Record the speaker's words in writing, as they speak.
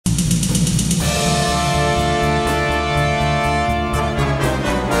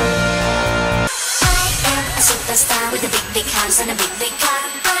big, big house and a big, big car.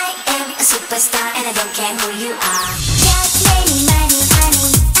 I am a superstar and I don't care who you are. Just money, money, honey,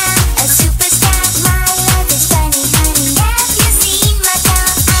 I'm a superstar. My life is funny, honey. Have you seen my car?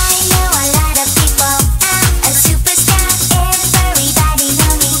 I know a lot of people. I'm a superstar. Everybody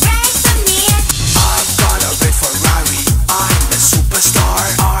know me right from near. I've got a red Ferrari. I'm a superstar.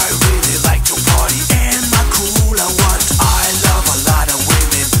 I really like to party and my cool I want. I love a lot of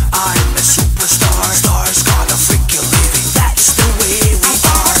women. I'm a superstar. Stars gotta freak you living. That's the way we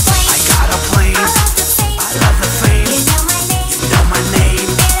are. I got a plane. I love the fame. You know my name. You know my name.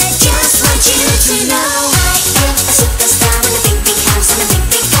 And I just want you to know I am a superstar with a big, big house and a big,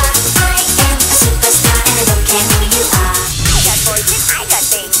 big car. I am a superstar and I don't care who you are. I got voices, I got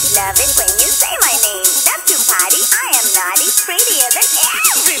things. Love it when you say my name. Love to party, I am naughty, prettier than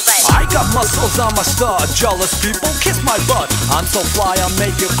everybody. I got muscles, I'm a star. Jealous people kiss my butt. I'm so fly, I'll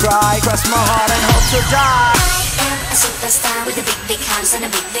make you cry. Cross my heart and hope to die. I am a superstar with a big, big house and a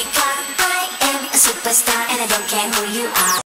big, big car. I am a superstar and I don't care who you are.